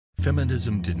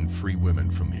Feminism didn't free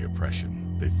women from the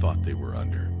oppression they thought they were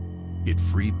under. It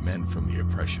freed men from the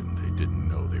oppression they didn't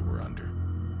know they were under.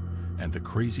 And the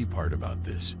crazy part about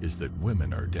this is that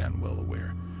women are damn well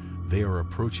aware they are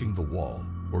approaching the wall,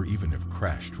 or even have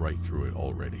crashed right through it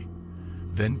already.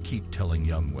 Then keep telling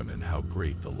young women how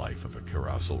great the life of a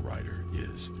carousel rider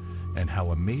is, and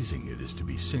how amazing it is to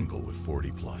be single with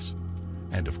 40 plus.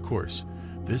 And of course,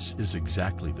 this is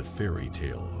exactly the fairy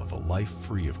tale of a life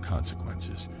free of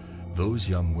consequences those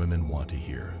young women want to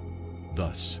hear.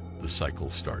 Thus, the cycle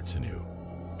starts anew.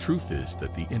 Truth is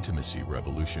that the intimacy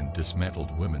revolution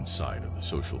dismantled women's side of the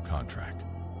social contract.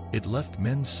 It left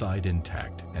men's side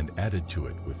intact and added to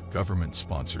it with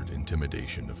government-sponsored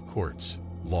intimidation of courts,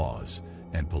 laws,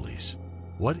 and police.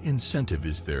 What incentive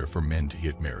is there for men to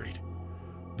get married?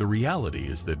 The reality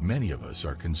is that many of us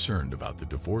are concerned about the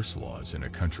divorce laws in a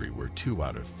country where 2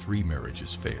 out of 3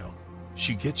 marriages fail.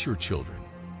 She gets your children,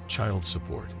 child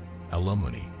support,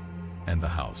 alimony, and the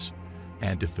house.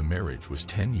 And if the marriage was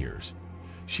 10 years,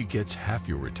 she gets half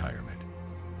your retirement.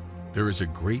 There is a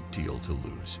great deal to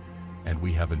lose, and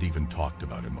we haven't even talked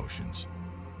about emotions.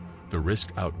 The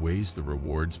risk outweighs the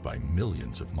rewards by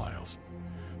millions of miles.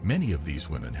 Many of these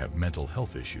women have mental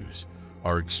health issues,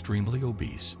 are extremely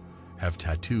obese, have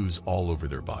tattoos all over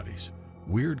their bodies,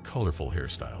 weird colorful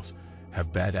hairstyles,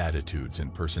 have bad attitudes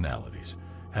and personalities,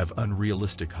 have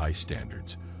unrealistic high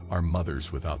standards, are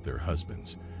mothers without their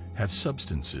husbands, have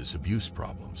substance abuse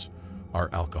problems, are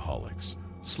alcoholics,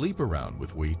 sleep around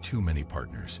with way too many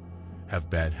partners, have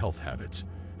bad health habits,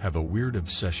 have a weird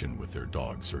obsession with their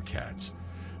dogs or cats,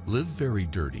 live very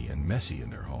dirty and messy in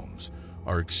their homes,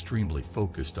 are extremely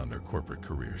focused on their corporate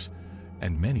careers,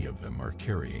 and many of them are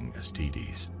carrying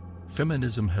STDs.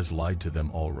 Feminism has lied to them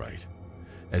all right,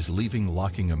 as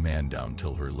locking a man down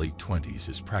till her late 20s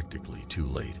is practically too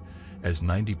late, as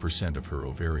 90% of her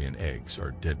ovarian eggs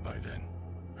are dead by then.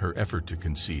 Her effort to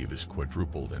conceive is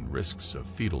quadrupled and risks of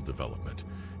fetal development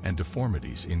and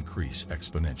deformities increase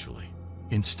exponentially.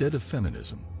 Instead of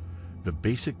feminism, the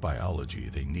basic biology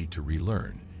they need to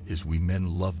relearn is we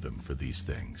men love them for these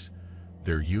things: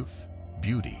 their youth,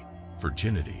 beauty,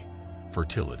 virginity,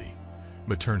 fertility,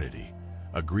 maternity,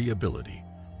 agreeability,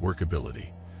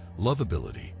 workability,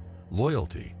 lovability,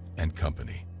 loyalty, and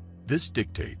company. This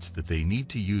dictates that they need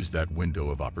to use that window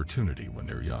of opportunity when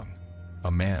they're young.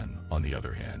 A man, on the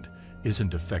other hand,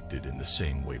 isn't affected in the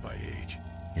same way by age.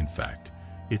 In fact,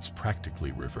 it's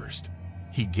practically reversed.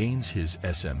 He gains his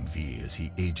SMV as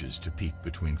he ages to peak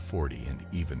between 40 and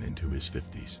even into his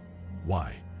 50s.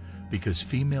 Why? Because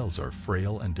females are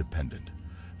frail and dependent,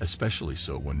 especially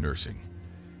so when nursing,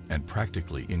 and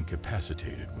practically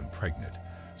incapacitated when pregnant,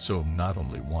 so not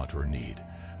only want or need,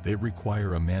 they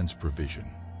require a man's provision,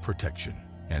 protection,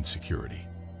 and security.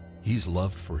 He's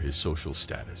loved for his social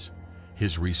status,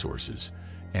 his resources,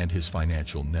 and his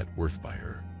financial net worth by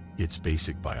her. It's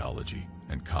basic biology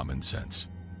and common sense.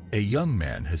 A young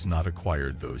man has not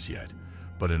acquired those yet,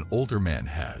 but an older man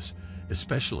has,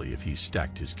 especially if he's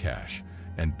stacked his cash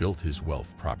and built his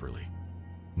wealth properly.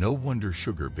 No wonder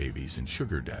sugar babies and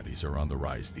sugar daddies are on the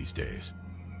rise these days.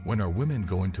 When are women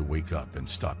going to wake up and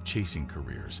stop chasing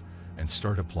careers and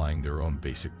start applying their own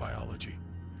basic biology?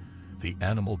 The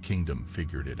animal kingdom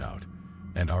figured it out,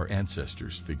 and our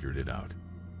ancestors figured it out.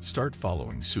 Start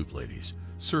following suit, ladies.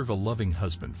 Serve a loving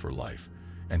husband for life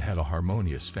and had a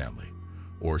harmonious family,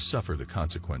 or suffer the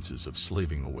consequences of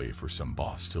slaving away for some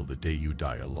boss till the day you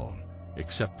die alone,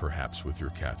 except perhaps with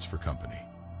your cats for company.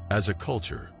 As a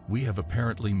culture, we have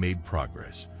apparently made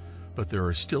progress, but there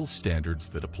are still standards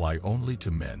that apply only to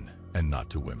men and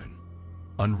not to women.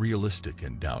 Unrealistic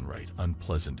and downright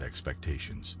unpleasant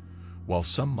expectations. While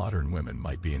some modern women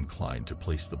might be inclined to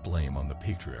place the blame on the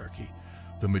patriarchy,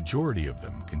 the majority of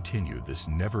them continue this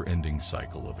never-ending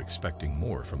cycle of expecting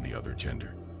more from the other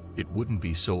gender. It wouldn't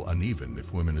be so uneven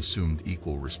if women assumed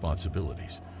equal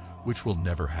responsibilities, which will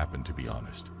never happen, to be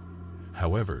honest.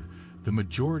 However, the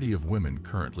majority of women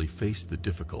currently face the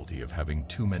difficulty of having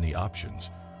too many options,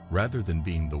 rather than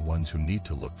being the ones who need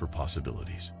to look for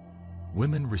possibilities.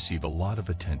 Women receive a lot of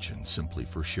attention simply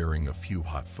for sharing a few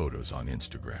hot photos on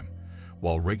Instagram,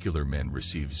 while regular men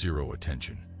receive zero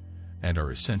attention and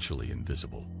are essentially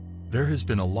invisible. There has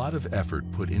been a lot of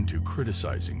effort put into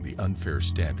criticizing the unfair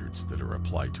standards that are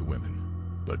applied to women,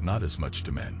 but not as much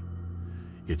to men.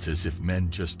 It's as if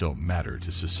men just don't matter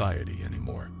to society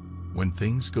anymore. When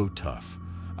things go tough,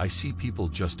 I see people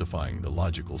justifying the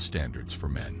logical standards for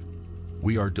men.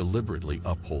 We are deliberately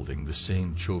upholding the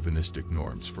same chauvinistic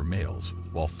norms for males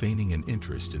while feigning an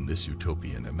interest in this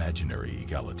utopian imaginary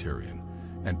egalitarian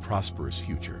and prosperous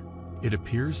future. It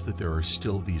appears that there are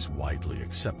still these widely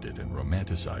accepted and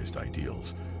romanticized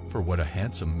ideals for what a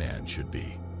handsome man should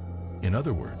be. In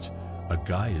other words, a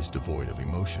guy is devoid of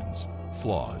emotions,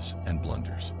 flaws, and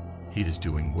blunders. He is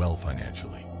doing well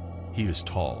financially. He is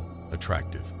tall,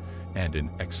 attractive, and in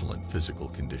excellent physical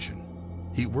condition.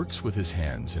 He works with his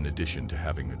hands in addition to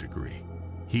having a degree.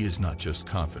 He is not just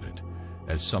confident,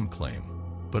 as some claim,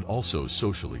 but also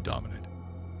socially dominant.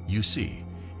 You see,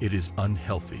 it is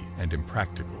unhealthy and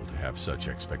impractical to have such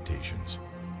expectations.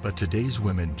 But today's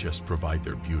women just provide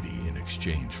their beauty in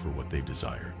exchange for what they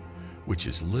desire, which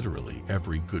is literally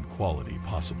every good quality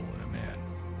possible in a man.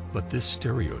 But this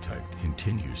stereotype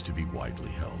continues to be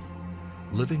widely held.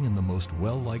 Living in the most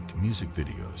well-liked music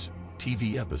videos,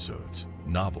 TV episodes,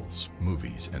 novels,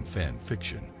 movies, and fan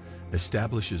fiction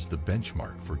establishes the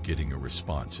benchmark for getting a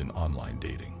response in online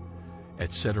dating,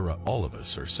 etc. All of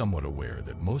us are somewhat aware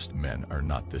that most men are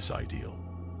not this ideal.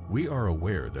 We are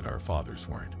aware that our fathers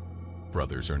weren't.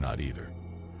 Brothers are not either.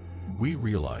 We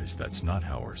realize that's not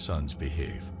how our sons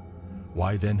behave.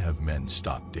 Why then have men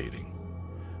stopped dating?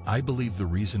 I believe the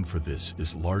reason for this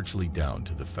is largely down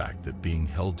to the fact that being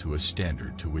held to a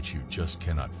standard to which you just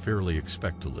cannot fairly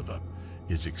expect to live up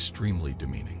is extremely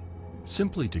demeaning.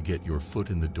 Simply to get your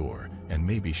foot in the door and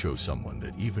maybe show someone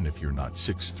that even if you're not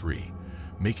 6'3",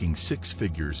 making 6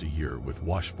 figures a year with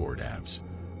washboard abs,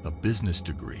 a business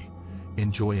degree,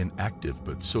 enjoy an active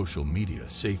but social media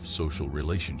safe social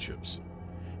relationships,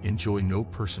 enjoy no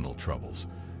personal troubles,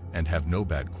 and have no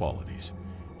bad qualities,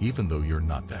 even though you're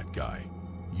not that guy,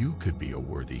 you could be a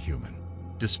worthy human.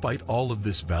 Despite all of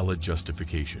this valid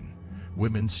justification,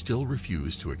 women still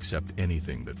refuse to accept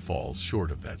anything that falls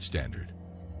short of that standard.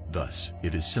 Thus,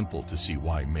 it is simple to see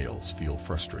why males feel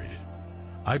frustrated.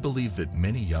 I believe that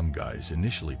many young guys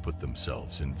initially put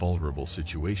themselves in vulnerable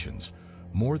situations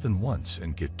more than once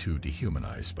and get too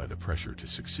dehumanized by the pressure to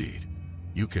succeed.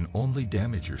 You can only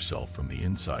damage yourself from the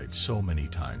inside so many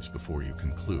times before you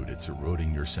conclude it's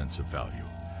eroding your sense of value,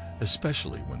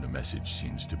 especially when the message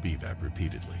seems to be that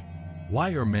repeatedly.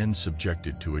 Why are men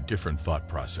subjected to a different thought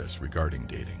process regarding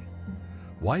dating?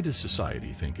 Why does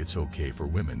society think it's okay for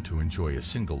women to enjoy a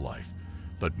single life,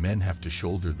 but men have to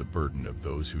shoulder the burden of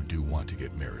those who do want to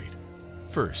get married?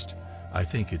 First, I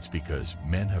think it's because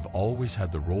men have always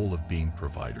had the role of being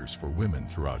providers for women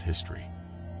throughout history.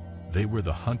 They were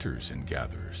the hunters and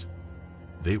gatherers.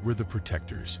 They were the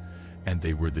protectors, and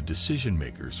they were the decision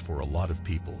makers for a lot of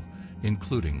people,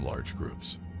 including large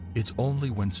groups. It's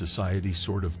only when society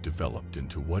sort of developed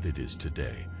into what it is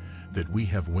today that we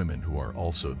have women who are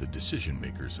also the decision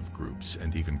makers of groups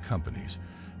and even companies.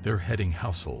 They're heading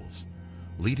households,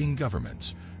 leading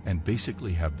governments, and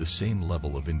basically have the same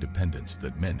level of independence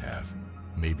that men have,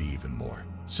 maybe even more.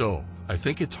 So, I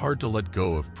think it's hard to let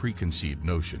go of preconceived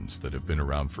notions that have been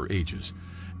around for ages,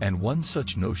 and one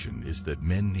such notion is that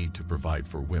men need to provide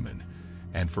for women,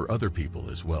 and for other people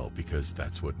as well, because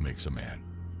that's what makes a man.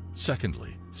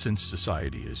 Secondly, since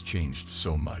society has changed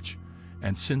so much,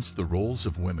 and since the roles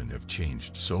of women have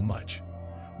changed so much,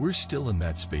 we're still in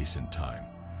that space and time.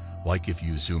 Like if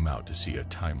you zoom out to see a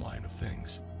timeline of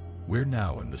things. We're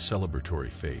now in the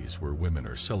celebratory phase where women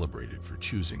are celebrated for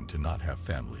choosing to not have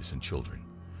families and children.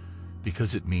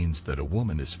 Because it means that a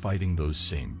woman is fighting those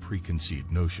same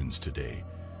preconceived notions today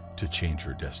to change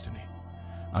her destiny.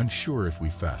 I'm sure if we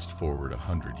fast forward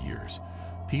 100 years,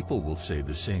 people will say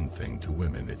the same thing to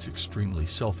women. It's extremely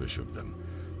selfish of them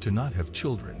to not have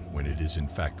children when it is in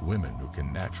fact women who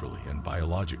can naturally and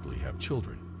biologically have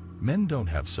children. Men don't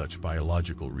have such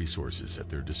biological resources at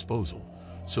their disposal,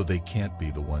 so they can't be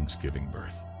the ones giving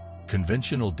birth.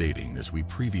 Conventional dating, as we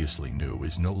previously knew,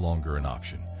 is no longer an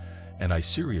option, and I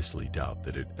seriously doubt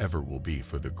that it ever will be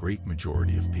for the great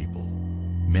majority of people.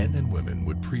 Men and women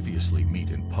would previously meet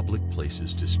in public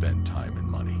places to spend time and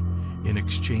money, in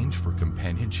exchange for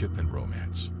companionship and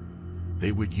romance.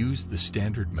 They would use the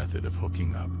standard method of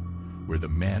hooking up, where the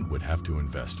man would have to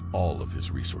invest all of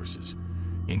his resources,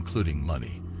 including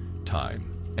money, time,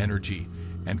 energy,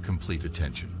 and complete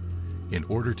attention, in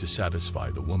order to satisfy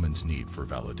the woman's need for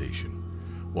validation,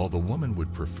 while the woman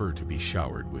would prefer to be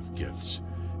showered with gifts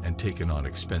and taken on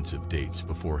expensive dates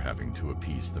before having to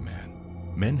appease the man.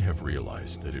 Men have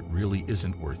realized that it really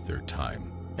isn't worth their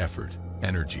time, effort,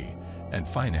 energy, and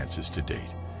finances to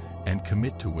date, and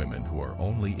commit to women who are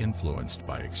only influenced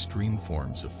by extreme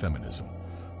forms of feminism,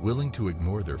 willing to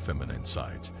ignore their feminine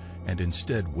sides and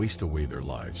instead waste away their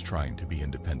lives trying to be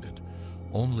independent,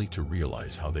 only to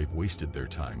realize how they've wasted their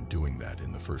time doing that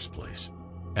in the first place.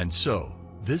 And so,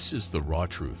 this is the raw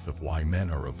truth of why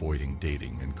men are avoiding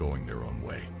dating and going their own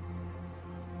way.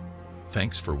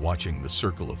 Thanks for watching The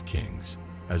Circle of Kings.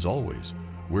 As always,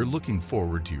 we're looking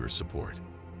forward to your support.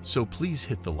 So please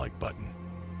hit the like button,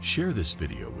 share this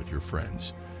video with your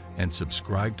friends, and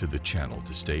subscribe to the channel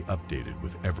to stay updated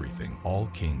with everything all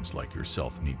kings like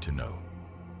yourself need to know.